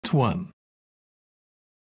Part 1.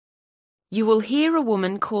 You will hear a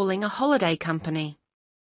woman calling a holiday company.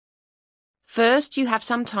 First, you have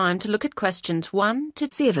some time to look at questions 1 to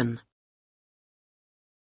 7.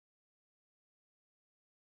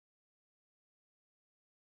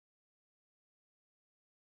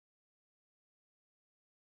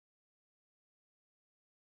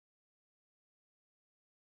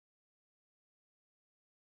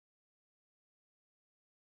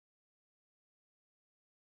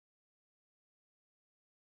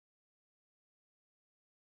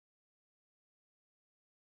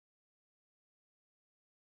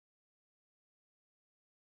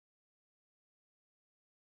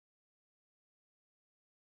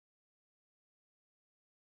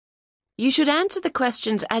 You should answer the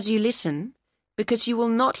questions as you listen, because you will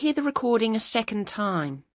not hear the recording a second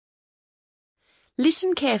time.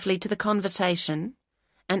 Listen carefully to the conversation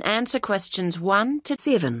and answer questions 1 to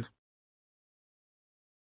 7.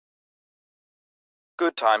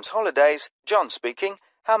 Good Times Holidays, John speaking.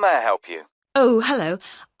 How may I help you? Oh, hello.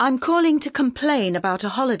 I'm calling to complain about a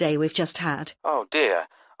holiday we've just had. Oh dear,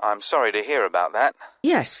 I'm sorry to hear about that.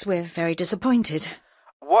 Yes, we're very disappointed.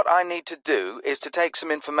 What I need to do is to take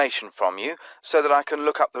some information from you so that I can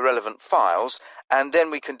look up the relevant files and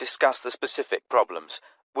then we can discuss the specific problems.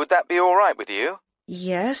 Would that be all right with you?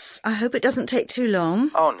 Yes, I hope it doesn't take too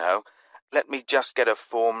long. Oh no, let me just get a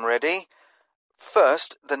form ready.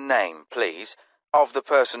 First, the name, please, of the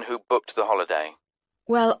person who booked the holiday.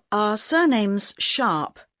 Well, our surname's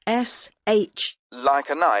Sharp, S-H...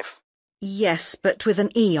 Like a knife? Yes, but with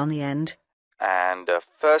an E on the end. And a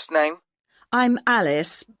first name? I'm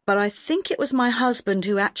Alice, but I think it was my husband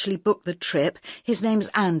who actually booked the trip. His name's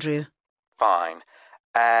Andrew. Fine.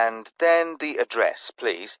 And then the address,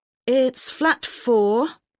 please. It's Flat 4,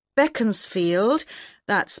 Beaconsfield.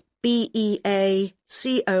 That's Beaconsfield,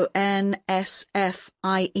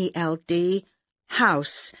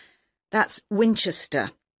 House. That's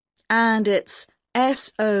Winchester. And it's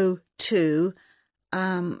SO2,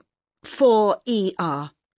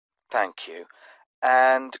 4ER. Thank you.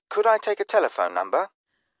 And could I take a telephone number?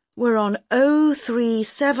 We're on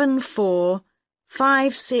 0374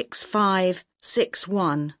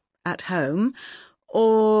 56561 at home.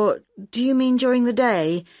 Or do you mean during the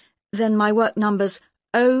day? Then my work number's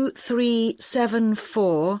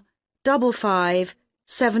 0374 55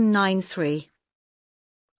 793.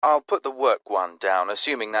 I'll put the work one down,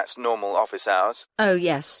 assuming that's normal office hours. Oh,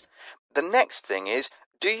 yes. The next thing is,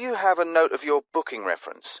 do you have a note of your booking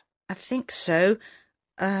reference? I think so.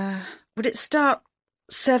 Would it start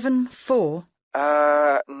 74?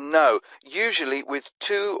 No. Usually with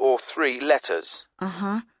 2 or 3 letters.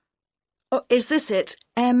 Uh-huh. Oh, is this it?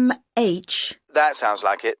 MH? That sounds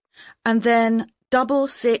like it. And then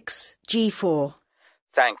 66G4.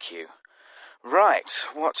 Thank you. Right,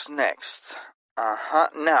 what's next?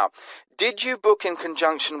 Now, did you book in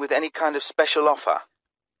conjunction with any kind of special offer?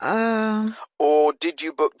 Or did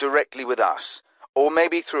you book directly with us? Or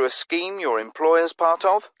maybe through a scheme your employer's part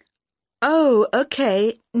of? Oh,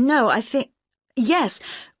 OK. No, I think... Yes,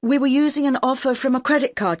 we were using an offer from a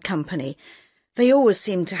credit card company. They always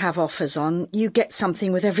seem to have offers on. You get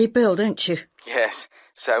something with every bill, don't you? Yes,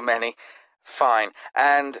 so many. Fine.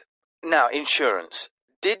 And now, insurance.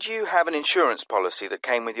 Did you have an insurance policy that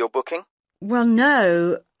came with your booking? Well,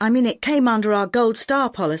 no. I mean, it came under our Gold Star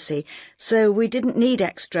policy, so we didn't need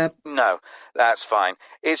extra. No, that's fine.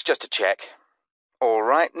 It's just a check. All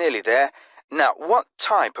right, nearly there. Now, what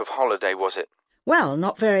type of holiday was it? Well,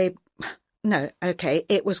 not very... No, OK.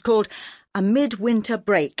 It was called a midwinter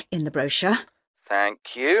break in the brochure.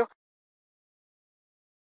 Thank you.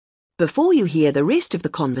 Before you hear the rest of the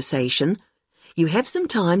conversation, you have some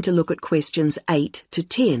time to look at questions 8 to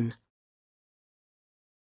 10.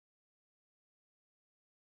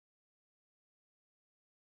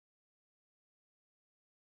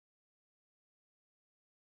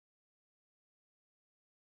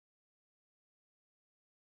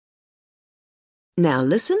 Now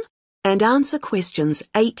listen and answer questions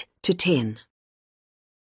 8 to 10.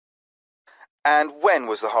 And when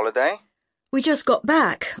was the holiday? We just got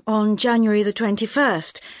back on January the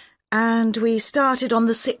 21st, and we started on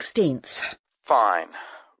the 16th. Fine.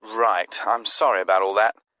 Right, I'm sorry about all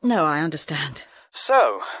that. No, I understand.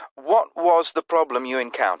 So, what was the problem you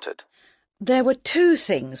encountered? There were 2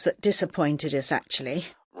 things that disappointed us,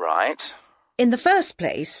 actually. Right. In the first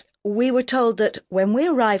place, we were told that when we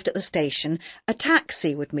arrived at the station, a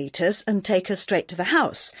taxi would meet us and take us straight to the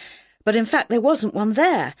house. But in fact, there wasn't one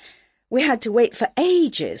there. We had to wait for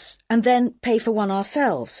ages and then pay for one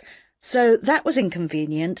ourselves. So that was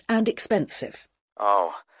inconvenient and expensive.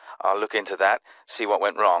 Oh, I'll look into that, see what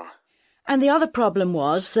went wrong. And the other problem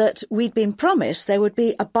was that we'd been promised there would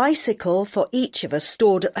be a bicycle for each of us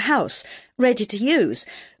stored at the house, ready to use,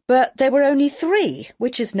 but there were only 3,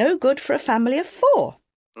 which is no good for a family of 4.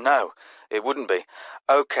 No, it wouldn't be.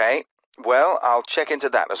 OK, well, I'll check into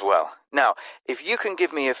that as well. Now, if you can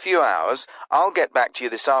give me a few hours, I'll get back to you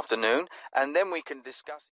this afternoon, and then we can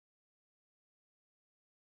discuss.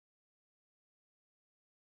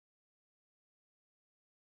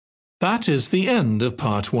 That is the end of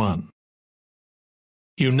part 1.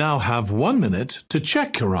 You now have 1 minute to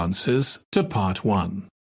check your answers to part 1.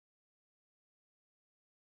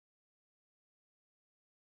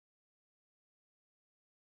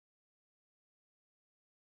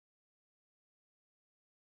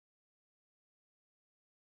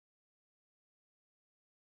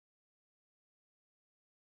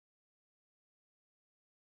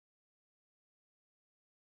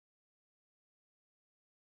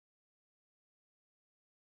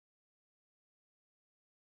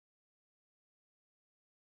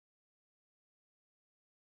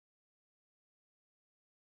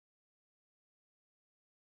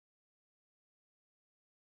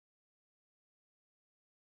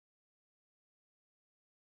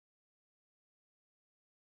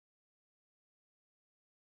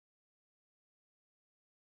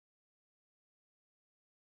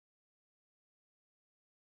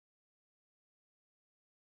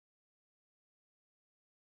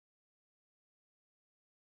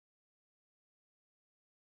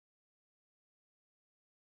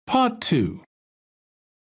 Part 2.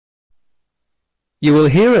 You will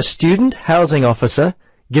hear a student housing officer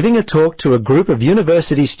giving a talk to a group of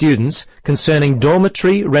university students concerning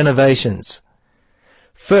dormitory renovations.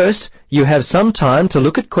 First, you have some time to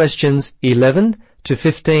look at questions 11 to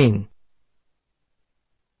 15.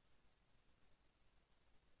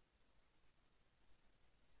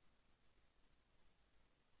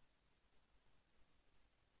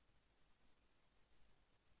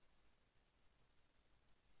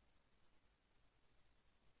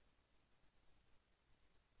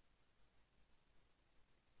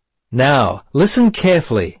 Now, listen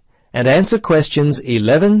carefully and answer questions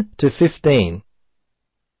 11 to 15.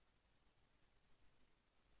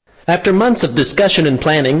 After months of discussion and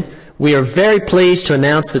planning, we are very pleased to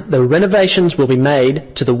announce that the renovations will be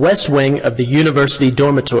made to the west wing of the university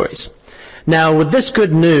dormitories. Now, with this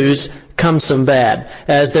good news comes some bad,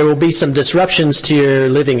 as there will be some disruptions to your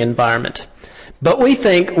living environment. But we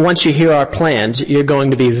think once you hear our plans, you're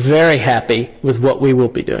going to be very happy with what we will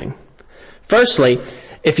be doing. Firstly,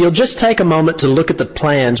 if you'll just take a moment to look at the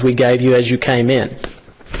plans we gave you as you came in.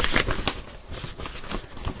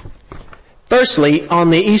 Firstly,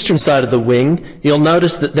 on the eastern side of the wing, you'll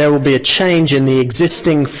notice that there will be a change in the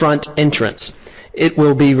existing front entrance. It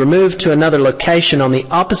will be removed to another location on the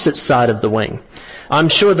opposite side of the wing. I'm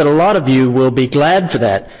sure that a lot of you will be glad for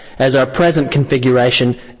that, as our present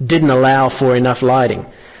configuration didn't allow for enough lighting.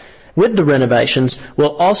 With the renovations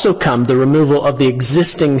will also come the removal of the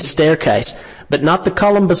existing staircase, but not the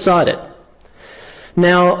column beside it.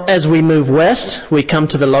 Now, as we move west, we come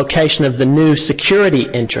to the location of the new security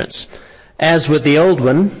entrance. As with the old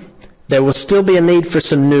one, there will still be a need for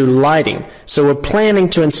some new lighting, so we're planning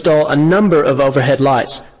to install a number of overhead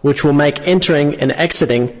lights, which will make entering and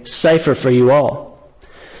exiting safer for you all.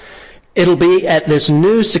 It'll be at this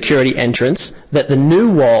new security entrance that the new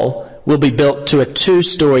wall will be built to a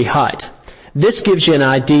 2-story height. This gives you an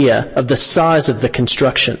idea of the size of the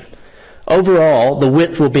construction. Overall, the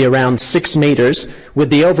width will be around 6 meters, with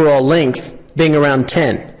the overall length being around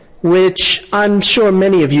 10, which I'm sure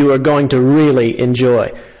many of you are going to really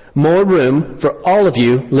enjoy. More room for all of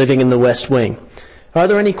you living in the West Wing. Are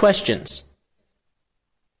there any questions?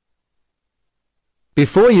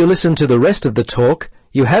 Before you listen to the rest of the talk,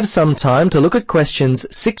 you have some time to look at questions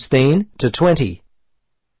 16 to 20.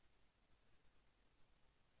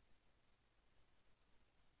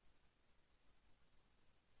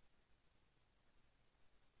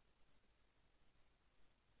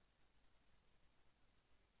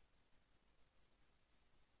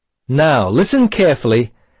 Now, listen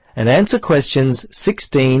carefully and answer questions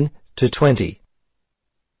 16 to 20.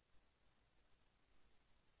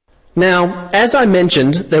 Now, as I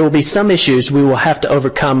mentioned, there will be some issues we will have to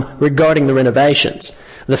overcome regarding the renovations.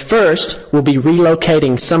 The first will be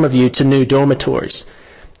relocating some of you to new dormitories.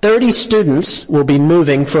 30 students will be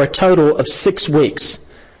moving for a total of 6 weeks.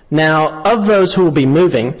 Now, of those who will be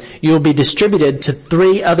moving, you will be distributed to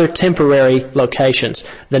 3 other temporary locations,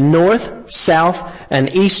 the north, south,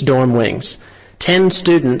 and east dorm wings. 10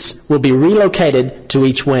 students will be relocated to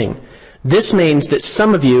each wing. This means that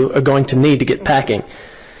some of you are going to need to get packing.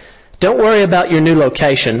 Don't worry about your new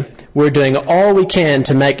location. we're doing all we can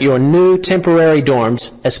to make your new temporary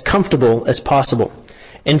dorms as comfortable as possible.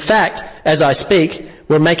 In fact, as I speak,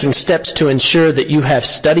 we're making steps to ensure that you have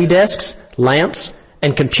study desks, lamps,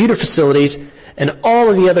 and computer facilities and all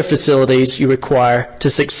of the other facilities you require to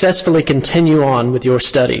successfully continue on with your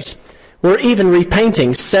studies. We're even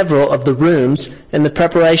repainting several of the rooms in the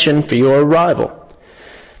preparation for your arrival.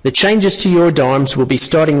 The changes to your dorms will be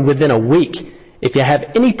starting within a week. If you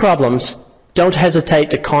have any problems, don't hesitate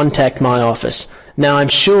to contact my office. Now, I'm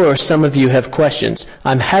sure some of you have questions.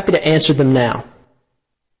 I'm happy to answer them now.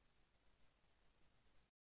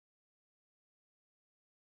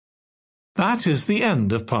 That is the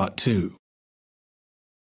end of Part 2.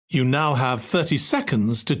 You now have 30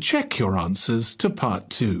 seconds to check your answers to Part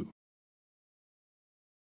 2.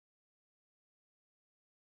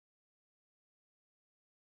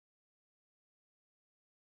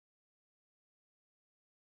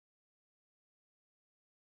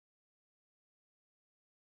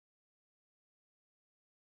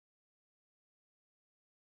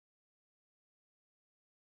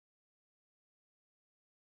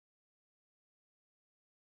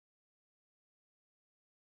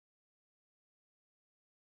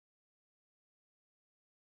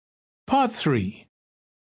 Part 3.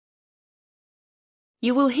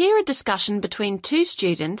 You will hear a discussion between two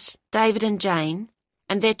students, David and Jane,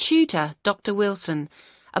 and their tutor, Dr. Wilson,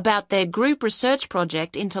 about their group research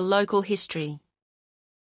project into local history.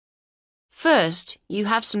 First, you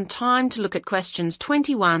have some time to look at questions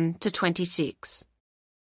 21 to 26.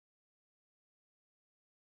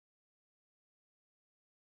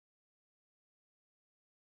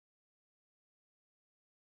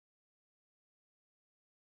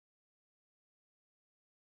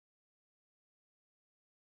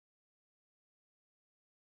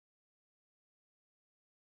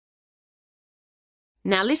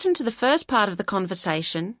 Now listen to the first part of the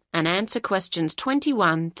conversation and answer questions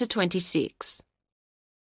 21 to 26.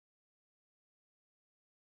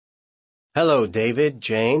 Hello, David,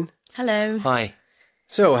 Jane. Hello. Hi.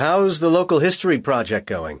 So, how's the local history project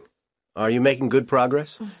going? Are you making good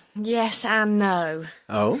progress? Yes and no.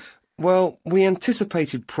 Oh? Well, we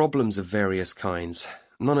anticipated problems of various kinds.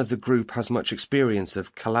 None of the group has much experience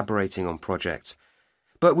of collaborating on projects.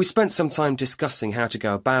 But we spent some time discussing how to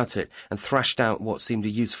go about it and thrashed out what seemed a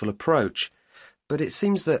useful approach. But it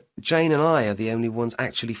seems that Jane and I are the only ones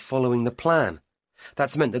actually following the plan.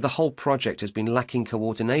 That's meant that the whole project has been lacking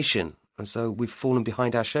coordination, and so we've fallen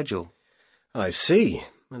behind our schedule. I see.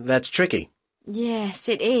 That's tricky. Yes,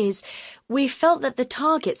 it is. We felt that the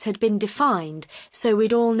targets had been defined, so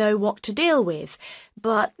we'd all know what to deal with.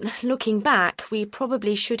 But looking back, we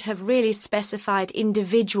probably should have really specified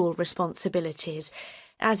individual responsibilities.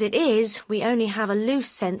 As it is, we only have a loose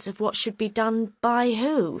sense of what should be done by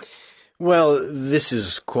who. Well, this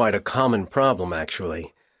is quite a common problem,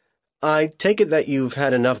 actually. I take it that you've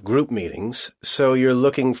had enough group meetings, so you're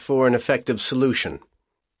looking for an effective solution.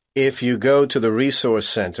 If you go to the resource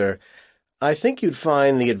center, I think you'd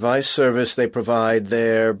find the advice service they provide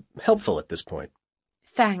there helpful at this point.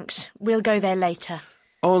 Thanks. We'll go there later.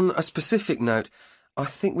 On a specific note, I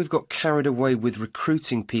think we've got carried away with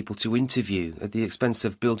recruiting people to interview at the expense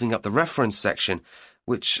of building up the reference section,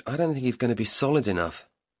 which I don't think is going to be solid enough.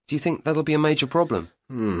 Do you think that'll be a major problem?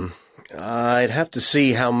 I'd have to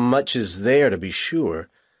see how much is there to be sure.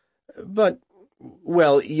 But,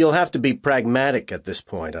 well, you'll have to be pragmatic at this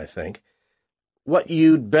point, I think. What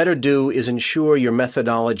you'd better do is ensure your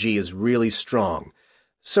methodology is really strong,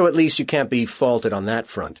 so at least you can't be faulted on that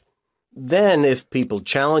front. Then, if people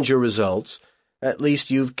challenge your results, at least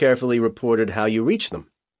you've carefully reported how you reach them.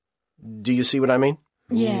 Do you see what I mean?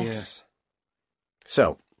 Yes.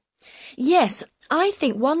 So? Yes, I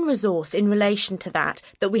think one resource in relation to that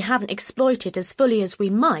we haven't exploited as fully as we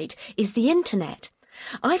might is the internet.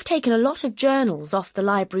 I've taken a lot of journals off the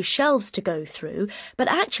library shelves to go through, but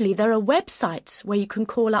actually there are websites where you can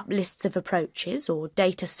call up lists of approaches or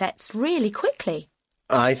data sets really quickly.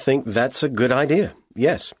 I think that's a good idea,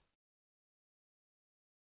 yes.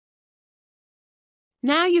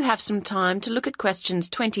 Now you have some time to look at questions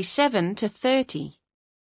 27 to 30.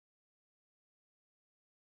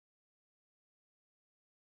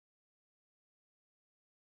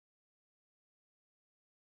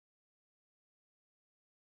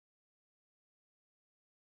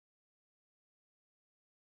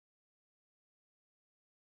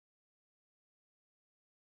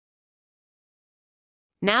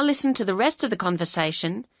 Now listen to the rest of the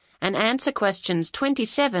conversation and answer questions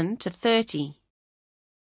 27 to 30.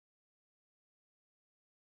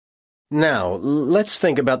 Now, let's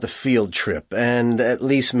think about the field trip and at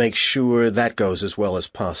least make sure that goes as well as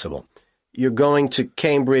possible. You're going to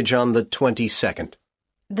Cambridge on the 22nd.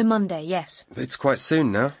 The Monday, yes. It's quite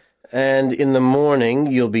soon now. And in the morning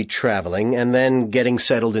you'll be travelling and then getting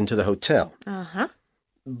settled into the hotel. Uh-huh.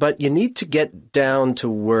 But you need to get down to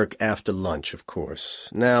work after lunch, of course.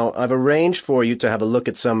 Now, I've arranged for you to have a look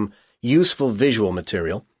at some useful visual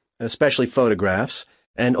material, especially photographs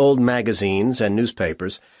and old magazines and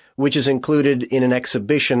newspapers, which is included in an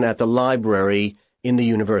exhibition at the library in the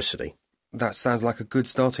university. That sounds like a good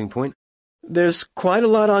starting point. There's quite a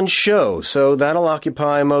lot on show, so that'll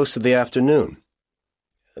occupy most of the afternoon.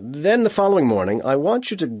 Then the following morning, I want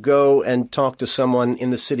you to go and talk to someone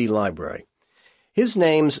in the city library. His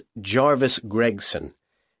name's Jarvis Gregson.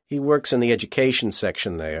 He works in the education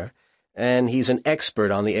section there, and he's an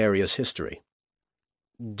expert on the area's history.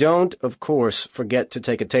 Don't, of course, forget to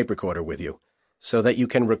take a tape recorder with you, so that you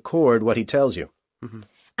can record what he tells you. Mm-hmm.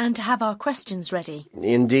 And to have our questions ready.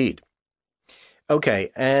 Indeed.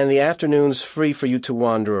 Okay, and the afternoon's free for you to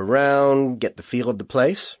wander around, get the feel of the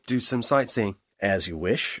place. Do some sightseeing. As you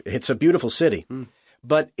wish. It's a beautiful city.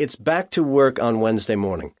 But it's back to work on Wednesday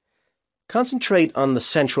morning. Concentrate on the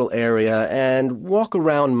central area and walk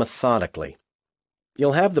around methodically.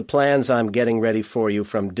 You'll have the plans I'm getting ready for you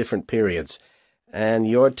from different periods, and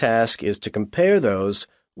your task is to compare those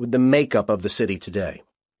with the makeup of the city today.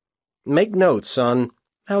 Make notes on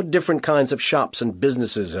how different kinds of shops and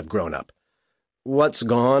businesses have grown up, what's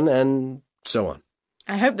gone, and so on.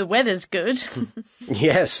 I hope the weather's good.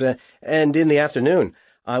 Yes, and in the afternoon,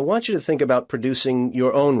 I want you to think about producing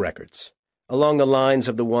your own records, along the lines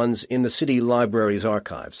of the ones in the city library's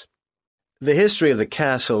archives. The history of the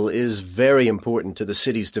castle is very important to the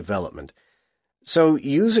city's development, so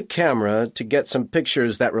use a camera to get some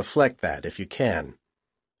pictures that reflect that, if you can,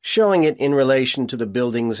 showing it in relation to the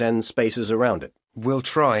buildings and spaces around it. We'll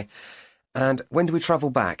try. And when do we travel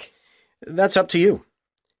back? That's up to you.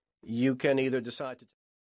 You can either decide to...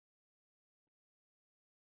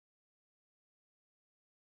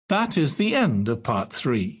 That is the end of part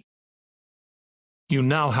 3. You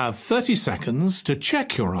now have 30 seconds to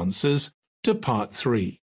check your answers to part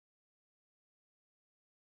 3.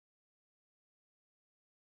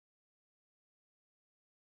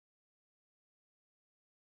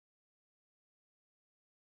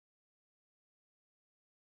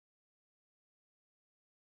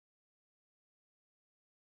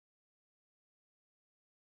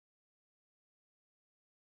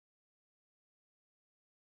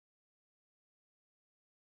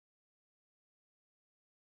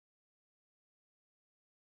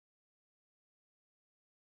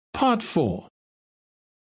 Part 4.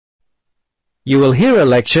 You will hear a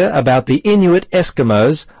lecture about the Inuit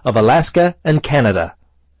Eskimos of Alaska and Canada.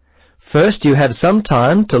 First, you have some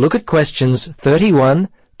time to look at questions 31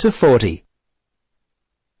 to 40.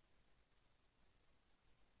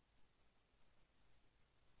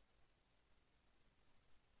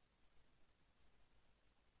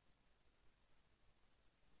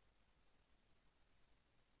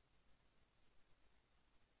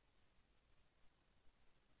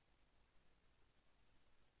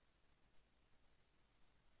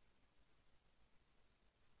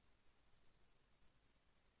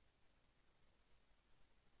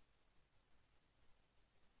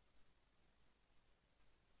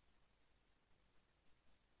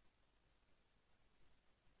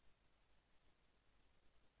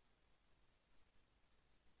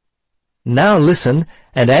 Now listen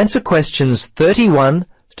and answer questions 31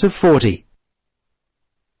 to 40.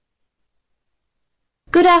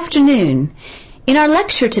 Good afternoon. In our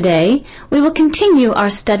lecture today, we will continue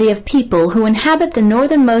our study of people who inhabit the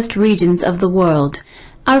northernmost regions of the world.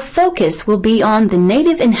 Our focus will be on the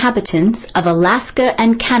native inhabitants of Alaska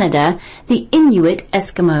and Canada, the Inuit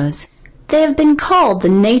Eskimos. They have been called the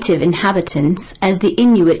native inhabitants, as the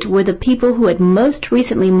Inuit were the people who had most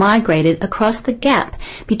recently migrated across the gap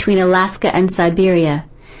between Alaska and Siberia.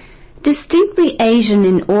 Distinctly Asian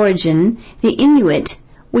in origin, the Inuit,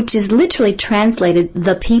 which is literally translated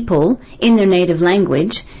the people in their native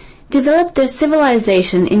language, developed their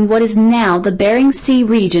civilization in what is now the Bering Sea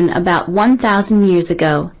region about 1,000 years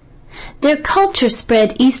ago. Their culture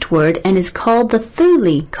spread eastward and is called the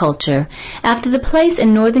Thule culture, after the place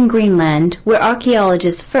in northern Greenland where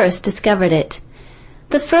archaeologists first discovered it.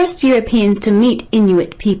 The first Europeans to meet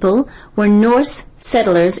Inuit people were Norse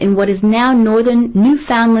settlers in what is now northern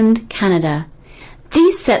Newfoundland, Canada.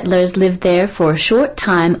 These settlers lived there for a short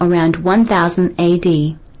time around 1000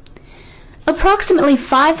 AD. Approximately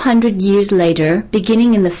 500 years later,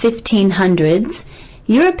 beginning in the 1500s,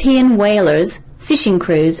 European whalers, fishing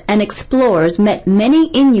crews, and explorers met many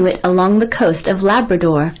Inuit along the coast of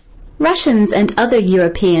Labrador. Russians and other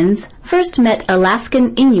Europeans first met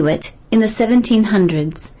Alaskan Inuit in the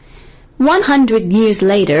 1700s. 100 years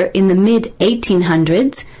later, in the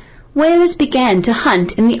mid-1800s, whalers began to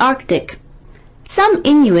hunt in the Arctic. Some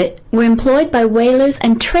Inuit were employed by whalers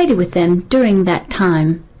and traded with them during that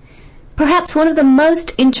time. Perhaps one of the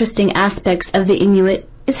most interesting aspects of the Inuit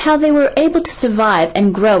is how they were able to survive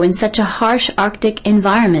and grow in such a harsh Arctic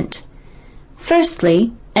environment.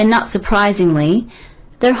 Firstly, and not surprisingly,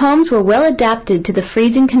 their homes were well adapted to the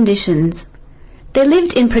freezing conditions. They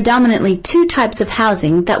lived in predominantly two types of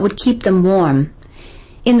housing that would keep them warm.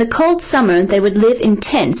 In the cold summer, they would live in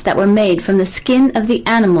tents that were made from the skin of the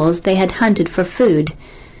animals they had hunted for food,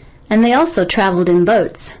 and they also traveled in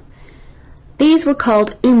boats. These were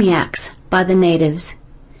called umiaks by the natives.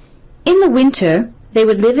 In the winter, they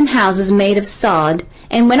would live in houses made of sod,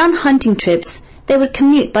 and when on hunting trips, they would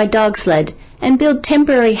commute by dog sled and build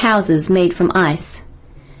temporary houses made from ice.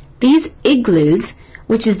 These igloos,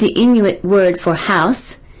 which is the Inuit word for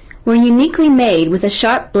house, were uniquely made with a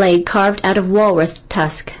sharp blade carved out of walrus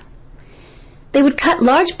tusk. They would cut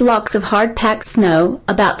large blocks of hard-packed snow,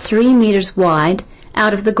 about 3 meters wide,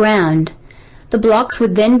 out of the ground. The blocks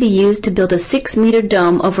would then be used to build a 6-meter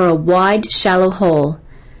dome over a wide, shallow hole.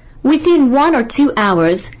 Within 1 or 2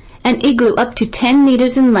 hours, an igloo up to 10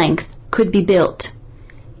 meters in length could be built.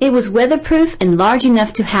 It was weatherproof and large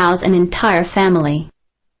enough to house an entire family.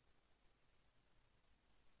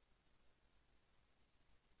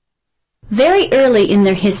 Very early in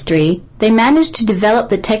their history, they managed to develop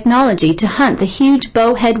the technology to hunt the huge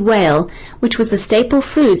bowhead whale, which was the staple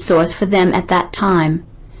food source for them at that time.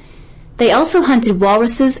 They also hunted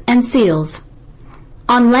walruses and seals.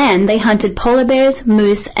 On land, they hunted polar bears,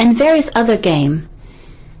 moose, and various other game.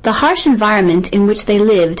 The harsh environment in which they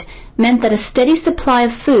lived meant that a steady supply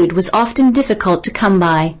of food was often difficult to come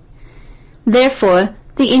by. Therefore,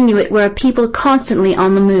 the Inuit were a people constantly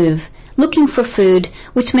on the move, looking for food,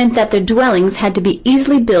 which meant that their dwellings had to be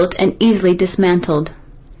easily built and easily dismantled.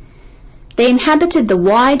 They inhabited the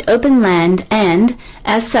wide open land and,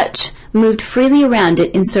 as such, moved freely around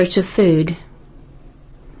it in search of food.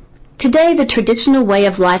 Today, the traditional way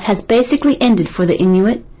of life has basically ended for the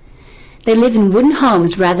Inuit. They live in wooden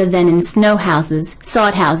homes rather than in snow houses,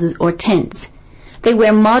 sod houses, or tents. They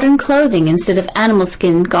wear modern clothing instead of animal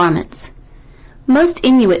skin garments. Most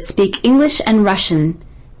Inuit speak English and Russian.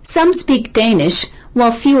 Some speak Danish,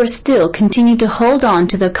 while fewer still continue to hold on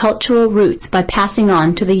to their cultural roots by passing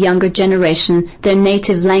on to the younger generation their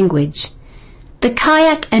native language. The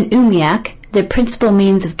kayak and umiak, their principal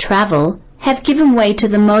means of travel, have given way to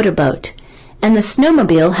the motorboat, and the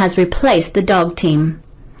snowmobile has replaced the dog team.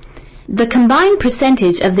 The combined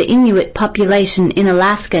percentage of the Inuit population in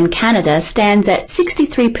Alaska and Canada stands at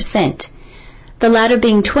 63%, the latter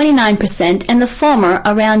being 29% and the former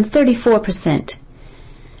around 34%.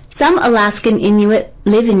 Some Alaskan Inuit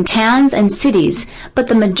live in towns and cities, but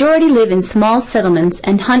the majority live in small settlements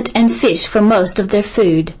and hunt and fish for most of their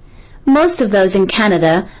food. Most of those in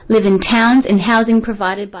Canada live in towns in housing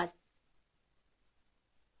provided by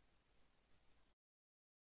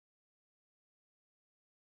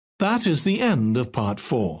That is the end of Part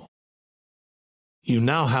 4. You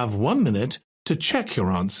now have 1 minute to check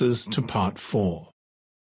your answers to Part 4.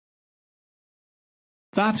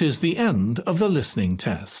 That is the end of the listening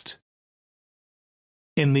test.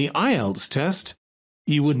 In the Ielts test,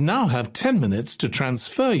 you would now have 10 minutes to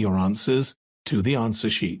transfer your answers to the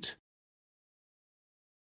answer sheet.